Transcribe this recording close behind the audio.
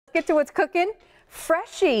Get to what's cooking.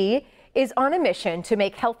 Freshii is on a mission to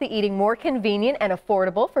make healthy eating more convenient and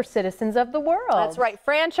affordable for citizens of the world. That's right.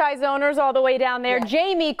 Franchise owners all the way down there. Yes.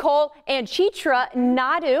 Jamie, Cole, and Chitra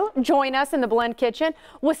Nadu join us in the Blend Kitchen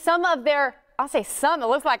with some of their, I'll say some, it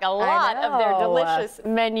looks like a lot of their delicious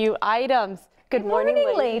menu items. Good morning,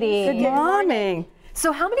 ladies. Good morning.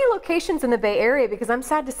 So how many locations in the Bay Area? Because I'm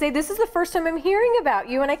sad to say this is the first time I'm hearing about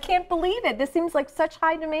you, and I can't believe it. This seems like such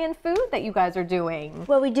high demand food that you guys are doing.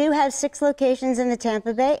 Well, we do have 6 locations in the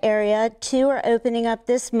Tampa Bay area. 2 are opening up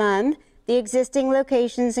this month. The existing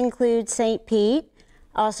locations include St. Pete,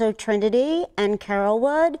 also Trinity and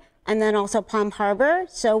Carrollwood, and then also Palm Harbor.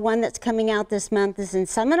 So one that's coming out this month is in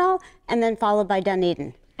Seminole, and then followed by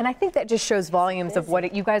Dunedin. And I think that just shows volumes of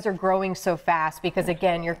what you guys are growing so fast, because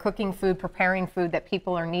again, you're cooking food, preparing food that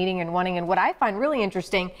people are needing and wanting. And what I find really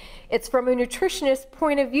interesting, it's from a nutritionist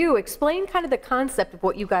point of view. Explain kind of the concept of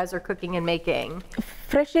what you guys are cooking and making.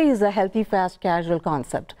 Freshii is a healthy, fast, casual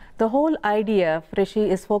concept. The whole idea,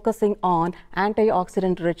 Freshii, is focusing on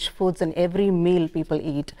antioxidant-rich foods in every meal people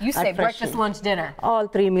eat. You say breakfast, lunch, dinner. All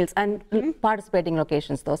 3 meals, and participating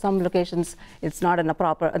locations though. Some locations, it's not in a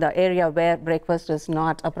proper, the area where breakfast is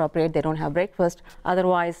not appropriate, they don't have breakfast.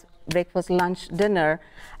 Otherwise, breakfast, lunch, dinner,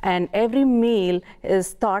 and every meal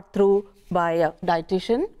is thought through by a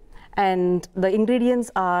dietitian. And the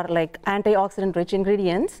ingredients are like antioxidant-rich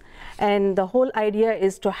ingredients, and the whole idea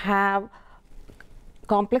is to have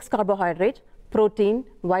complex carbohydrate, protein,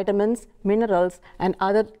 vitamins, minerals, and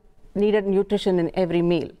other needed nutrition in every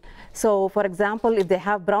meal. So, for example, if they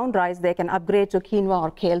have brown rice, they can upgrade to quinoa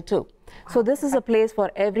or kale too. So this is a place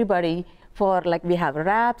for everybody. For like we have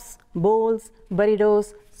wraps, bowls,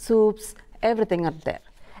 burritos, soups, everything up there.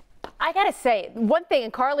 I gotta say, one thing,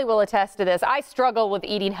 and Carly will attest to this, I struggle with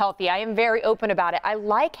eating healthy. I am very open about it. I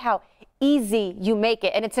like how easy you make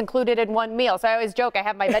it, and it's included in one meal. So I always joke I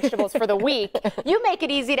have my vegetables for the week. You make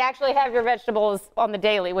it easy to actually have your vegetables on the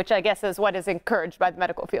daily, which I guess is what is encouraged by the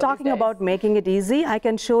medical field. Talking about making it easy, I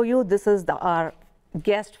can show you this is our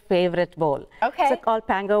guest favorite bowl. Okay. It's called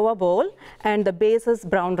Pangowa bowl, and the base is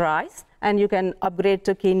brown rice, and you can upgrade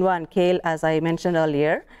to quinoa and kale as I mentioned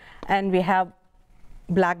earlier. And we have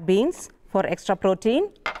black beans for extra protein,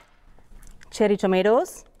 cherry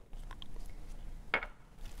tomatoes,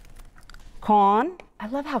 corn. I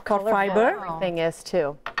love how for fiber. Everything is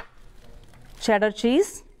too. Cheddar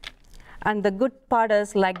cheese, and the good part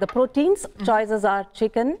is like the proteins choices are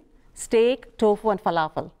chicken, steak, tofu, and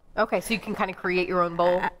falafel. Okay, so you can kind of create your own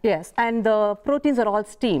bowl. Yes, and the proteins are all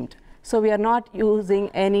steamed, so we are not using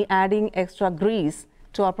any adding extra grease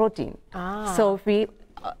to our protein. So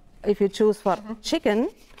if you choose for chicken,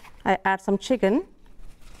 I add some chicken.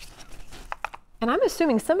 And I'm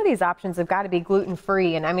assuming some of these options have got to be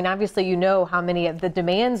gluten-free. And I mean, obviously, you know how many of the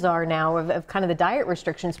demands are now of kind of the diet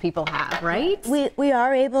restrictions people have, right? We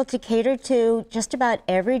are able to cater to just about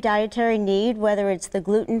every dietary need, whether it's the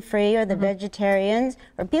gluten-free or the vegetarians,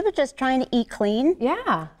 or people just trying to eat clean.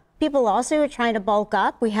 Yeah. People also are trying to bulk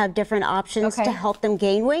up. We have different options to help them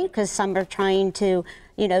gain weight, because some are trying to,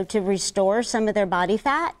 to restore some of their body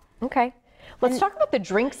fat. Okay. Let's talk about the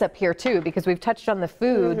drinks up here too, because we've touched on the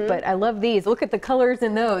food, but I love these. Look at the colors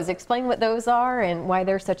in those. Explain what those are and why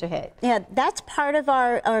they're such a hit. Yeah, that's part of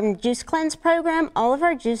our juice cleanse program. All of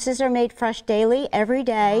our juices are made fresh daily, every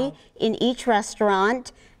day, in each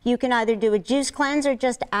restaurant. You can either do a juice cleanse or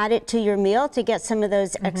just add it to your meal to get some of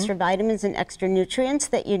those extra vitamins and extra nutrients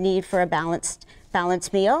that you need for a balanced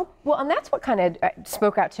meal. Well, and that's what kind of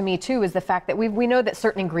spoke out to me too, is the fact that we know that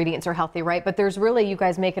certain ingredients are healthy, right? But there's really, you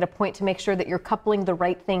guys make it a point to make sure that you're coupling the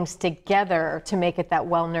right things together to make it that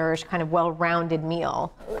well-nourished, kind of well-rounded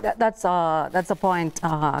meal. That's a point,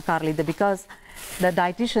 Carly, because the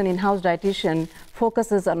dietitian, in-house dietitian,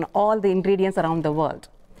 focuses on all the ingredients around the world.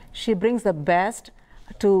 She brings the best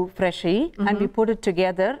to Freshii, and we put it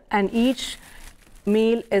together, and each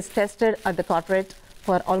meal is tested at the corporate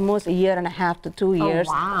for almost 1.5 to 2 years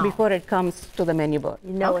before it comes to the menu board.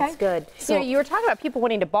 You know it's good. So, you were talking about people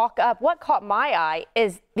wanting to bulk up. What caught my eye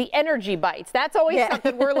is the energy bites. That's always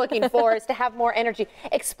something we're looking for, is to have more energy.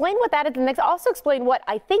 Explain what that is, and also explain what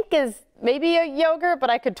I think is maybe a yogurt, but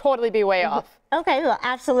I could totally be way off. Okay, well,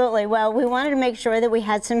 absolutely. Well, we wanted to make sure that we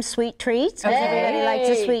had some sweet treats. Everybody likes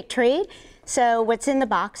a sweet treat. So what's in the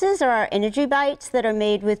boxes are our energy bites that are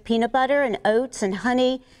made with peanut butter and oats and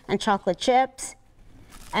honey and chocolate chips,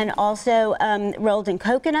 and also rolled in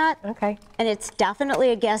coconut. Okay. And it's definitely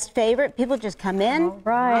a guest favorite. People just come in,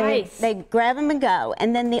 they grab them and go.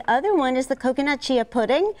 And then the other one is the coconut chia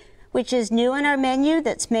pudding, which is new on our menu,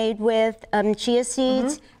 that's made with chia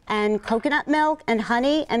seeds and coconut milk and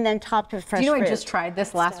honey, and then topped with fresh You know, fruit. I just tried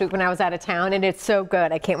this last week when I was out of town, and it's so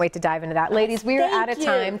good. I can't wait to dive into that. Ladies, we are out of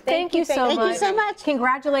time. Thank you so much. Thank you so much.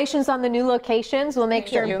 Congratulations on the new locations. We'll make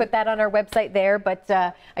sure and put that on our website there. But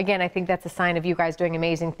again, I think that's a sign of you guys doing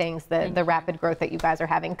amazing things, the rapid growth that you guys are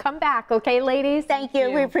having. Come back, okay, ladies? Thank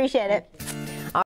you. We appreciate it.